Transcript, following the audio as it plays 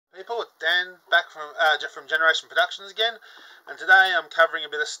People, it's Dan back from Generation Productions again, and today I'm covering a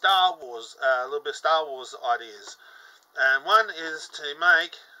bit of Star Wars, a little bit of Star Wars ideas. And one is to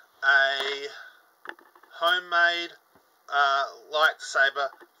make a homemade lightsaber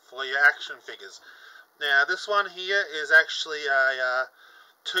for your action figures. Now this one here is actually a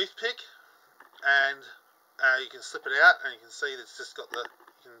toothpick, and you can slip it out, and you can see that it's just got the,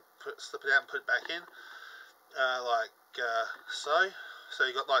 you can slip it out and put it back in, like so. So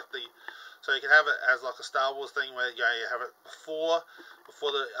you got like so you can have it as like a Star Wars thing where you have it before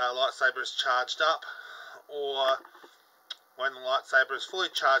the lightsaber is charged up, or when the lightsaber is fully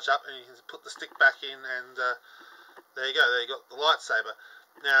charged up, and you can put the stick back in, and there you go. There you got the lightsaber.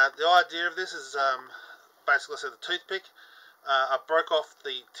 Now the idea of this is basically, I said, the toothpick. I broke off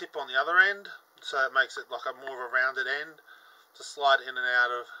the tip on the other end, so it makes it like a more of a rounded end to slide in and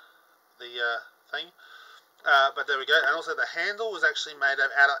out of the thing. But there we go. And also the handle was actually made out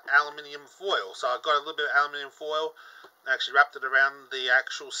of aluminium foil. So I got a little bit of aluminium foil, actually wrapped it around the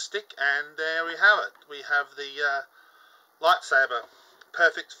actual stick, and there we have it. We have the lightsaber,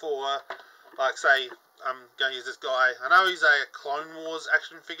 perfect for, like, say, I'm going to use this guy. I know he's a Clone Wars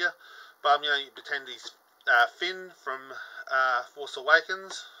action figure, but I'm going to pretend he's Finn from Force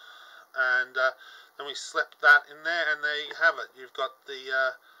Awakens, and then we slap that in there, and there you have it. You've got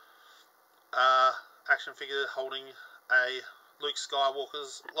the action figure holding a Luke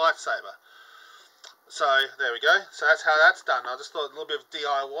Skywalker's lightsaber. So there we go. So that's how that's done. I just thought a little bit of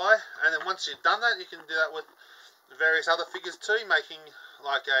DIY, and then once you've done that, you can do that with various other figures too, making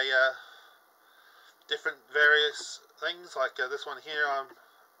like a different various things. Like this one here, I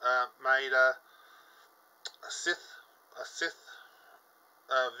made a Sith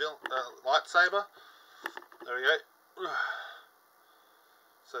lightsaber. There we go.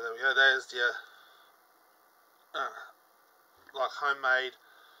 So there we go. There's your like homemade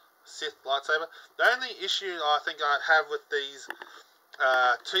Sith lightsaber. The only issue I think I have with these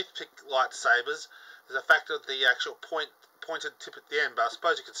toothpick lightsabers is the fact of the actual pointed tip at the end. But I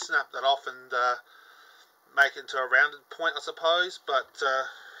suppose you could snap that off and make it into a rounded point, I suppose. But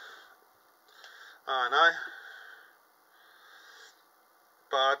I don't know.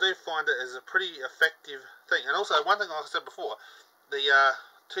 But I do find it as a pretty effective thing. And also, one thing, like I said before, the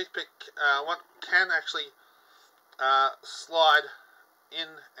toothpick one can actually slide in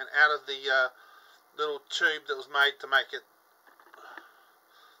and out of the little tube that was made to make it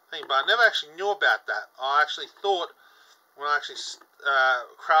thing, but I never actually knew about that. I actually thought, when I actually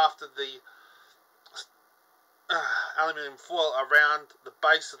crafted the aluminium foil around the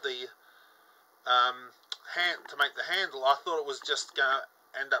base of the hand to make the handle, I thought it was just going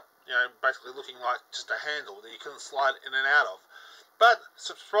to end up, basically looking like just a handle that you couldn't slide in and out of. But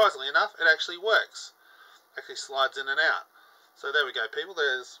surprisingly enough, it actually works. Actually slides in and out. So there we go, people.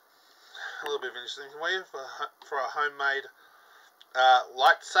 There's a little bit of interesting for you for a homemade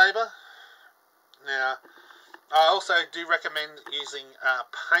lightsaber. Now, I also do recommend using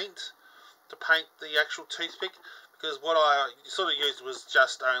paint to paint the actual toothpick, because what I sort of used was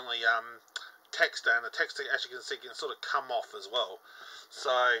just only texture, and the texture, as you can see, can sort of come off as well.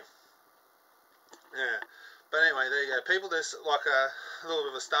 So yeah. But anyway, there you go, people. There's like a little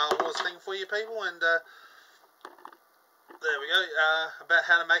bit of a Star Wars thing for you, people, and there we go, about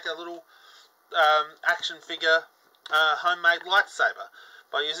how to make a little action figure homemade lightsaber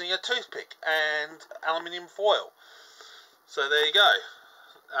by using a toothpick and aluminium foil. So there you go.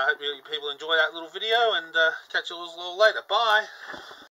 I hope you people enjoy that little video, and catch you all later. Bye.